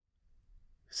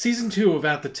Season 2 of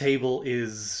At the Table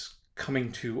is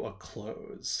coming to a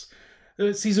close.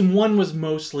 Season 1 was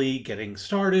mostly getting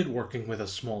started, working with a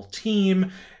small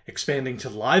team, expanding to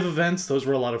live events, those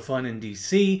were a lot of fun in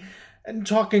DC, and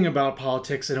talking about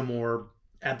politics in a more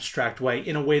abstract way,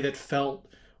 in a way that felt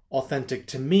authentic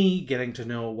to me, getting to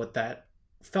know what that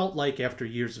felt like after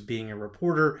years of being a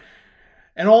reporter,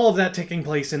 and all of that taking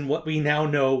place in what we now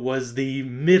know was the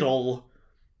middle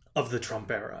of the Trump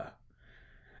era.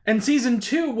 And season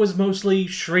 2 was mostly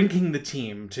shrinking the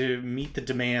team to meet the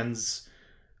demands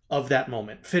of that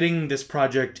moment, fitting this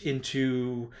project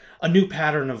into a new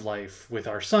pattern of life with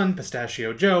our son,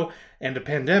 Pistachio Joe, and a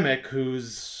pandemic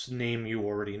whose name you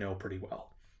already know pretty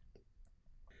well.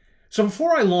 So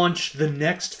before I launch the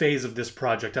next phase of this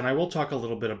project, and I will talk a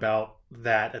little bit about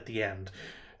that at the end,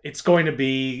 it's going to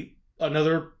be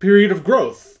another period of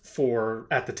growth for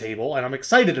At the Table, and I'm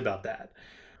excited about that.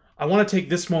 I want to take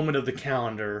this moment of the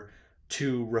calendar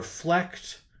to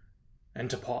reflect and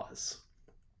to pause.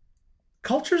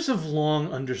 Cultures have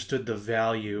long understood the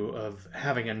value of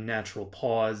having a natural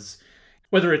pause,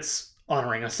 whether it's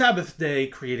honoring a Sabbath day,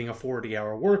 creating a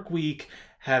 40-hour work week,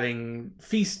 having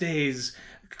feast days.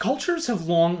 Cultures have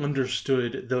long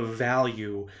understood the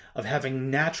value of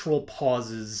having natural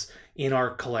pauses in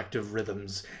our collective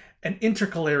rhythms, an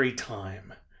intercalary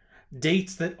time.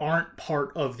 Dates that aren't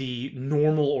part of the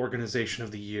normal organization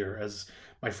of the year, as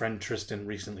my friend Tristan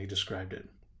recently described it.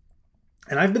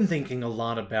 And I've been thinking a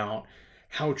lot about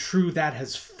how true that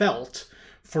has felt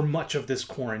for much of this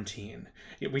quarantine.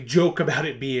 We joke about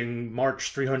it being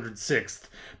March 306th,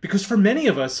 because for many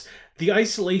of us, the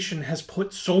isolation has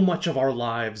put so much of our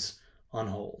lives on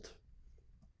hold.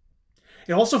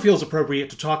 It also feels appropriate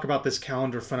to talk about this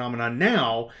calendar phenomenon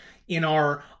now in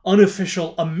our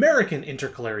unofficial American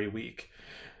Intercalary Week.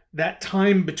 That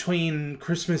time between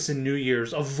Christmas and New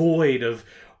Year's, a void of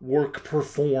work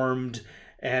performed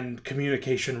and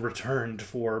communication returned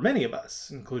for many of us,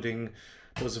 including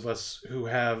those of us who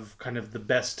have kind of the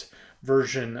best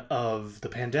version of the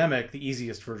pandemic, the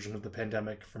easiest version of the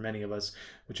pandemic for many of us,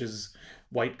 which is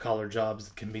white-collar jobs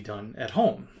that can be done at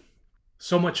home.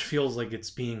 So much feels like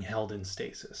it's being held in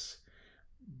stasis,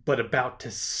 but about to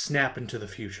snap into the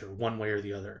future, one way or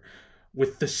the other,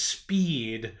 with the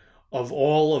speed of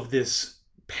all of this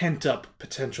pent-up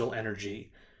potential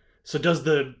energy. So does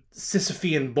the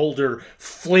Sisyphean boulder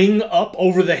fling up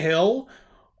over the hill,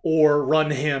 or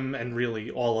run him and really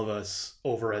all of us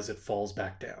over as it falls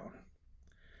back down?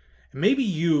 And maybe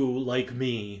you, like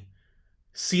me,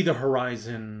 see the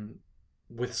horizon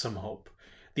with some hope.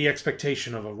 The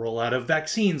expectation of a rollout of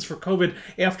vaccines for COVID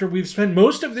after we've spent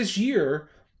most of this year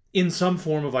in some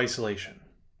form of isolation.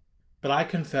 But I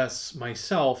confess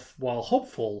myself, while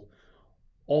hopeful,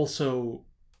 also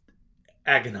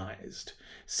agonized,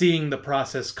 seeing the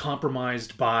process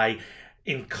compromised by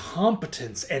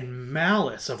incompetence and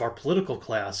malice of our political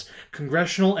class,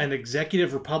 congressional and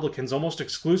executive Republicans almost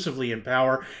exclusively in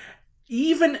power,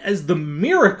 even as the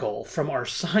miracle from our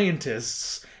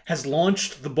scientists has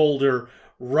launched the boulder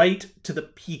right to the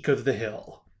peak of the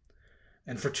hill.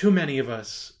 And for too many of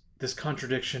us, this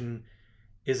contradiction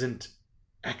isn't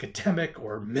academic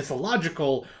or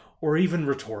mythological or even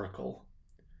rhetorical.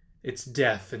 It's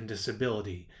death and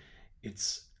disability.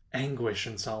 It's anguish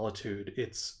and solitude.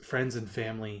 It's friends and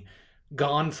family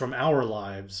gone from our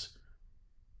lives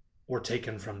or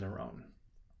taken from their own.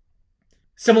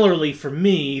 Similarly, for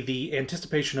me, the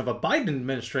anticipation of a Biden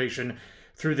administration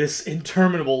through this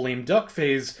interminable lame duck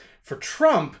phase for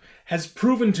Trump has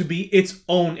proven to be its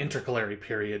own intercalary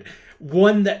period,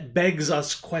 one that begs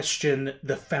us question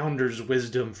the founders'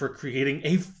 wisdom for creating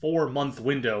a 4-month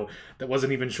window that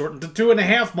wasn't even shortened to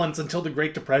 2.5 months until the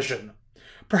Great Depression.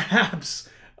 Perhaps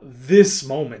this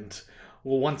moment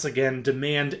will once again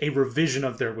demand a revision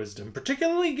of their wisdom,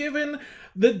 particularly given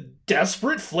the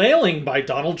desperate flailing by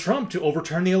Donald Trump to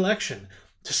overturn the election,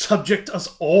 to subject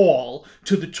us all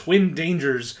to the twin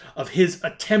dangers of his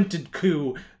attempted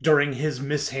coup during his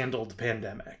mishandled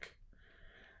pandemic.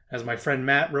 As my friend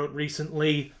Matt wrote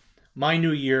recently, my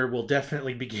new year will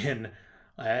definitely begin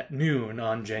at noon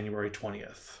on January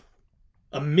 20th.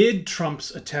 Amid Trump's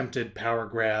attempted power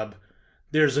grab,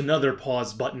 there's another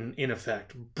pause button in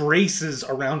effect. Braces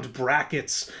around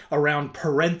brackets, around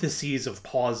parentheses of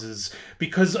pauses,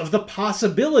 because of the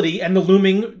possibility and the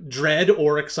looming dread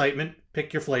or excitement,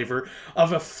 pick your flavor,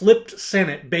 of a flipped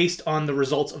Senate based on the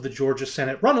results of the Georgia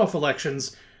Senate runoff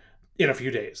elections in a few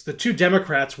days. The two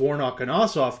Democrats, Warnock and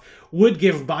Ossoff, would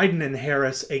give Biden and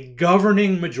Harris a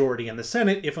governing majority in the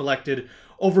Senate if elected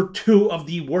over two of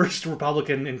the worst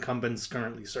Republican incumbents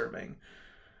currently serving.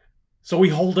 So we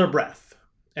hold our breath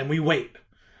and we wait,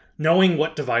 knowing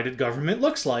what divided government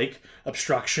looks like,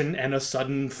 obstruction and a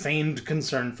sudden feigned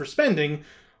concern for spending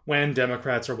when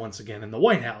Democrats are once again in the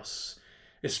White House,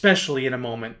 especially in a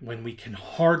moment when we can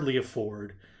hardly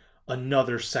afford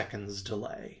another second's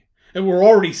delay. And we're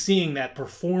already seeing that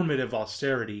performative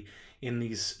austerity in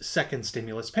these second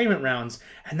stimulus payment rounds,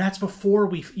 and that's before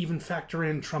we even factor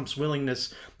in Trump's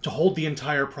willingness to hold the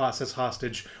entire process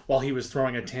hostage while he was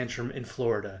throwing a tantrum in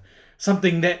Florida.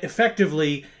 Something that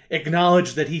effectively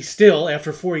acknowledged that he still,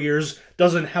 after 4 years,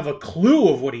 doesn't have a clue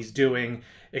of what he's doing,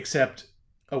 except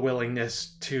a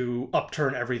willingness to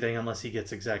upturn everything unless he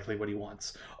gets exactly what he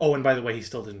wants. Oh, and by the way, he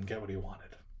still didn't get what he wanted.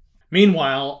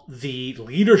 Meanwhile, the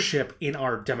leadership in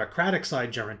our Democratic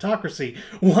side gerontocracy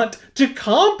want to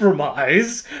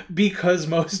compromise because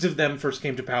most of them first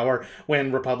came to power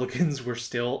when Republicans were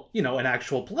still, an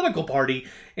actual political party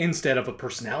instead of a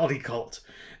personality cult.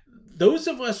 Those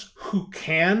of us who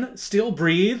can still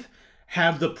breathe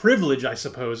have the privilege, I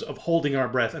suppose, of holding our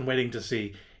breath and waiting to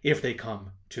see if they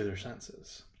come to their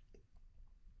senses.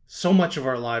 So much of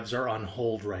our lives are on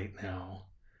hold right now.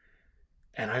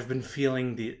 And I've been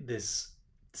feeling this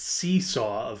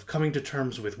seesaw of coming to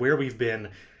terms with where we've been,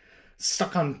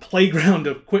 stuck on playground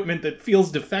equipment that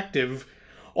feels defective,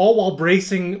 all while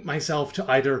bracing myself to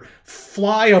either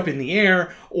fly up in the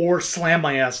air or slam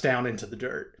my ass down into the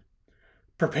dirt.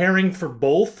 Preparing for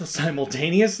both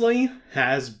simultaneously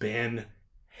has been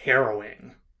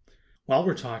harrowing. While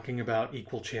we're talking about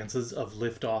equal chances of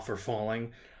liftoff or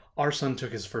falling, our son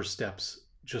took his first steps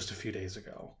just a few days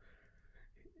ago.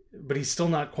 But he's still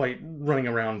not quite running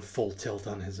around full tilt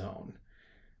on his own.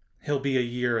 He'll be a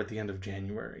year at the end of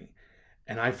January,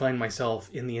 and I find myself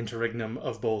in the interregnum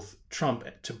of both Trump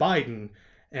to Biden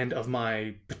and of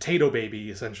my potato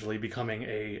baby essentially becoming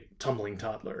a tumbling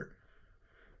toddler.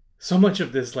 So much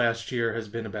of this last year has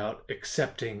been about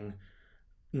accepting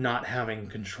not having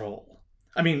control.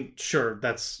 I mean, sure,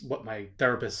 that's what my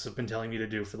therapists have been telling me to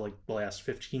do for the last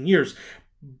 15 years,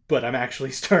 but I'm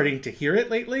actually starting to hear it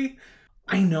lately.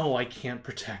 I know I can't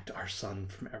protect our son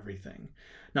from everything.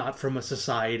 Not from a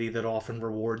society that often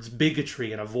rewards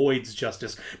bigotry and avoids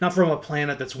justice. Not from a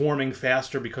planet that's warming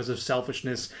faster because of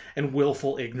selfishness and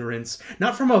willful ignorance.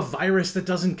 Not from a virus that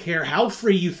doesn't care how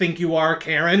free you think you are,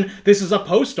 Karen. This is a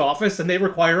post office and they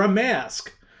require a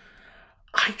mask.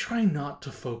 I try not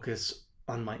to focus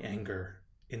on my anger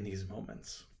in these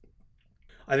moments.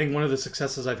 I think one of the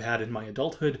successes I've had in my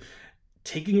adulthood,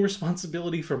 taking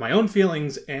responsibility for my own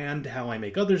feelings and how I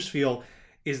make others feel,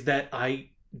 is that I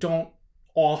don't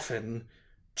often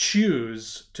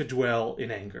choose to dwell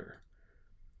in anger.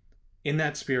 In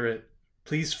that spirit,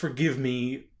 please forgive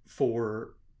me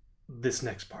for this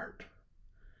next part.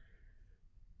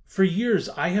 For years,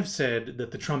 I have said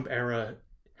that the Trump era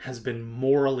has been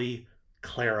morally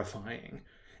clarifying.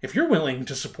 If you're willing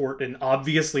to support an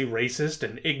obviously racist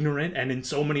and ignorant and in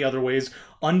so many other ways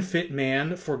unfit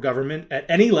man for government at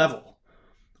any level,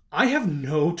 I have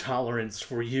no tolerance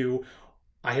for you.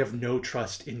 I have no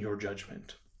trust in your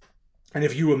judgment. And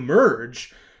if you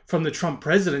emerge from the Trump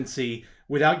presidency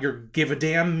without your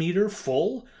give-a-damn meter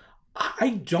full,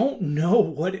 I don't know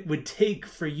what it would take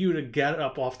for you to get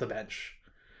up off the bench.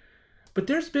 But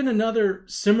there's been another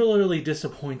similarly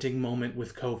disappointing moment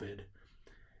with COVID.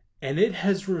 And it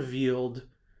has revealed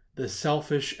the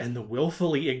selfish and the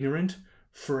willfully ignorant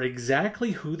for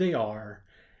exactly who they are,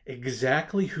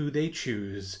 exactly who they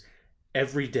choose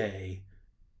every day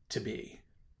to be.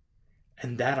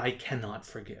 And that I cannot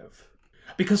forgive.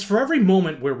 Because for every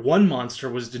moment where one monster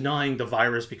was denying the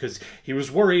virus because he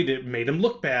was worried it made him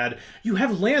look bad, you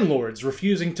have landlords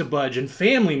refusing to budge and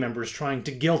family members trying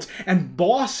to guilt and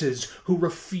bosses who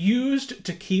refused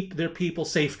to keep their people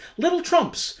safe. Little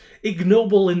Trumps,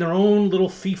 ignoble in their own little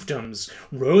fiefdoms,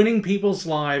 ruining people's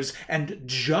lives, and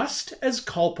just as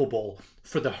culpable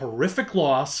for the horrific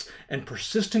loss and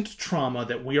persistent trauma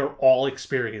that we are all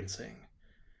experiencing.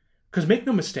 Because make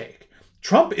no mistake,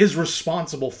 Trump is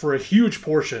responsible for a huge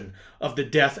portion of the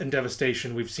death and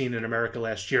devastation we've seen in America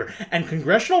last year. And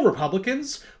congressional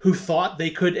Republicans who thought they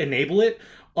could enable it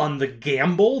on the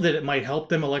gamble that it might help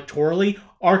them electorally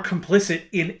are complicit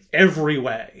in every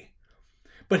way.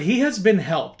 But he has been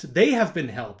helped, they have been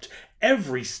helped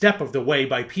every step of the way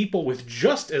by people with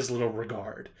just as little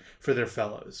regard for their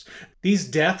fellows. These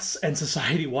deaths and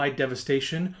society-wide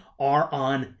devastation are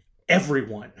on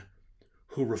everyone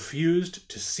who refused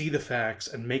to see the facts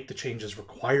and make the changes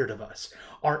required of us.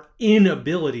 Our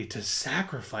inability to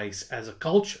sacrifice as a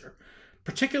culture,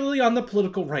 particularly on the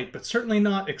political right, but certainly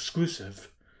not exclusive.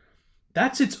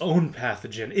 That's its own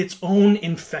pathogen, its own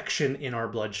infection in our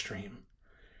bloodstream.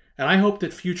 And I hope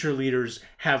that future leaders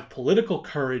have political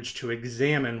courage to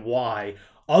examine why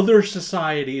other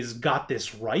societies got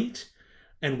this right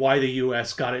and why the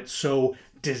US got it so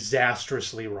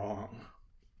disastrously wrong.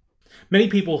 Many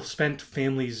people spent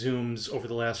family Zooms over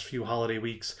the last few holiday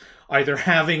weeks either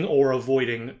having or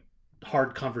avoiding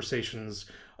hard conversations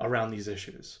around these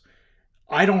issues.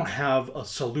 I don't have a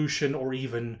solution or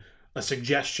even a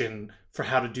suggestion for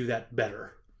how to do that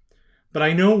better. But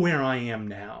I know where I am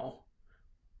now,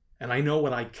 and I know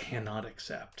what I cannot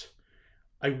accept.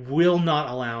 I will not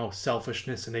allow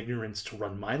selfishness and ignorance to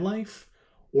run my life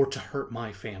or to hurt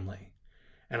my family.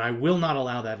 And I will not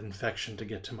allow that infection to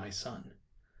get to my son.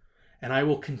 And I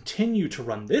will continue to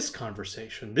run this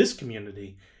conversation, this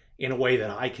community, in a way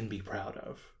that I can be proud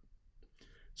of.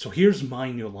 So here's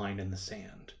my new line in the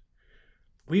sand.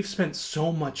 We've spent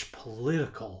so much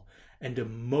political and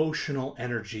emotional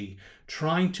energy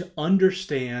trying to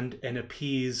understand and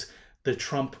appease the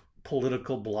Trump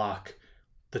political bloc,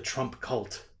 the Trump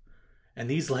cult. And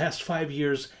these last 5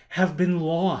 years have been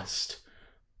lost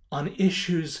on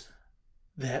issues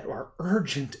that are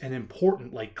urgent and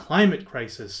important, like climate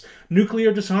crisis,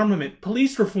 nuclear disarmament,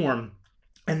 police reform.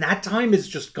 And that time is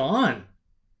just gone.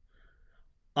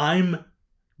 I'm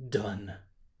done.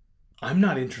 I'm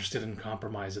not interested in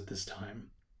compromise at this time.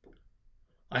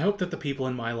 I hope that the people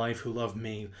in my life who love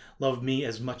me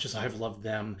as much as I've loved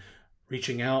them,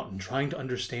 reaching out and trying to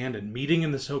understand and meeting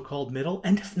in the so-called middle.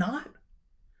 And if not,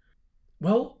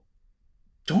 well,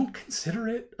 don't consider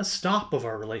it a stop of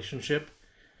our relationship.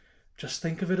 Just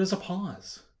think of it as a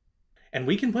pause. And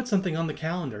we can put something on the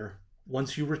calendar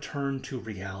once you return to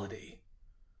reality.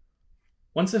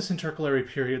 Once this intercalary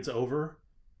period's over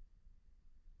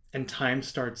and time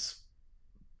starts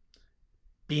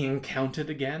being counted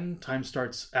again, time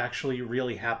starts actually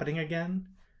really happening again,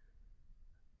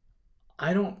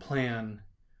 I don't plan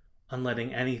on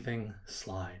letting anything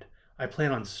slide. I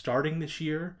plan on starting this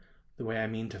year the way I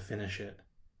mean to finish it.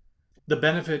 The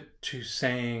benefit to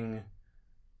saying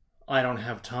I don't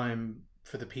have time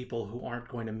for the people who aren't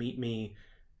going to meet me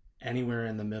anywhere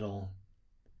in the middle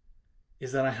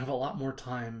is that I have a lot more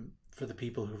time for the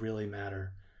people who really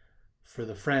matter. For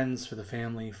the friends, for the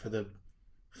family, for the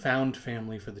found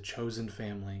family, for the chosen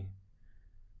family,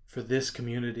 for this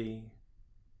community.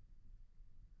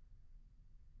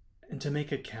 And to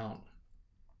make it count.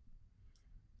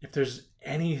 If there's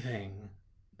anything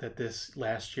that this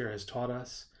last year has taught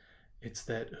us, it's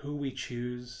that who we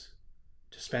choose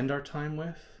to spend our time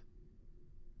with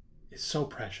is so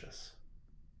precious.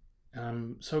 And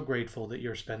I'm so grateful that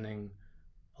you're spending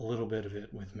a little bit of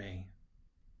it with me.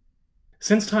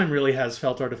 Since time really has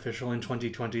felt artificial in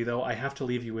 2020, though, I have to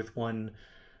leave you with one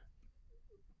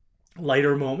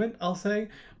lighter moment, I'll say.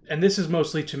 And this is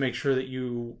mostly to make sure that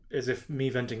you, as if me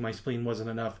venting my spleen wasn't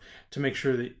enough, to make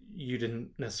sure that you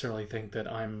didn't necessarily think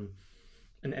that I'm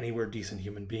an anywhere decent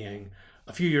human being.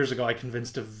 A few years ago, I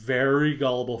convinced a very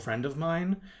gullible friend of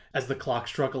mine, as the clock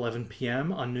struck 11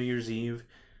 p.m. on New Year's Eve,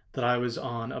 that I was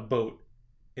on a boat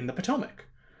in the Potomac.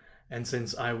 And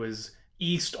since I was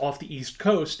east off the East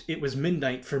Coast, it was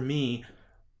midnight for me,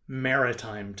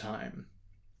 maritime time.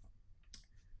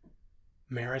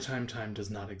 Maritime time does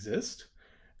not exist,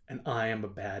 and I am a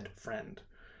bad friend.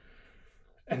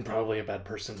 And probably a bad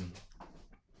person.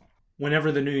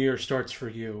 Whenever the new year starts for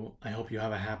you, I hope you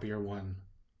have a happier one.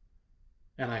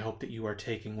 And I hope that you are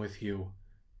taking with you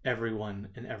everyone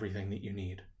and everything that you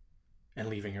need, and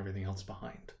leaving everything else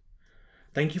behind.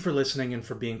 Thank you for listening and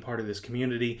for being part of this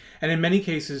community, and in many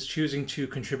cases choosing to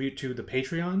contribute to the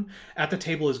Patreon. At the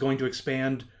Table is going to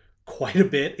expand quite a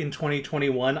bit in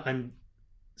 2021. I'm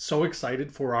so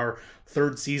excited for our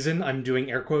third season. I'm doing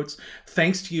air quotes.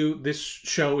 Thanks to you, this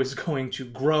show is going to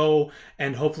grow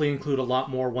and hopefully include a lot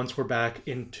more once we're back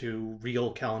into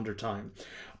real calendar time.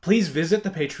 Please visit the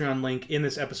Patreon link in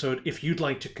this episode if you'd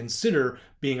like to consider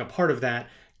being a part of that.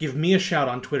 Give me a shout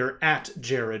on Twitter at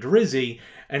Jared Rizzi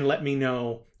and let me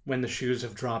know when the shoes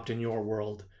have dropped in your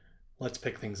world. Let's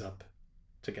pick things up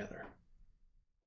together.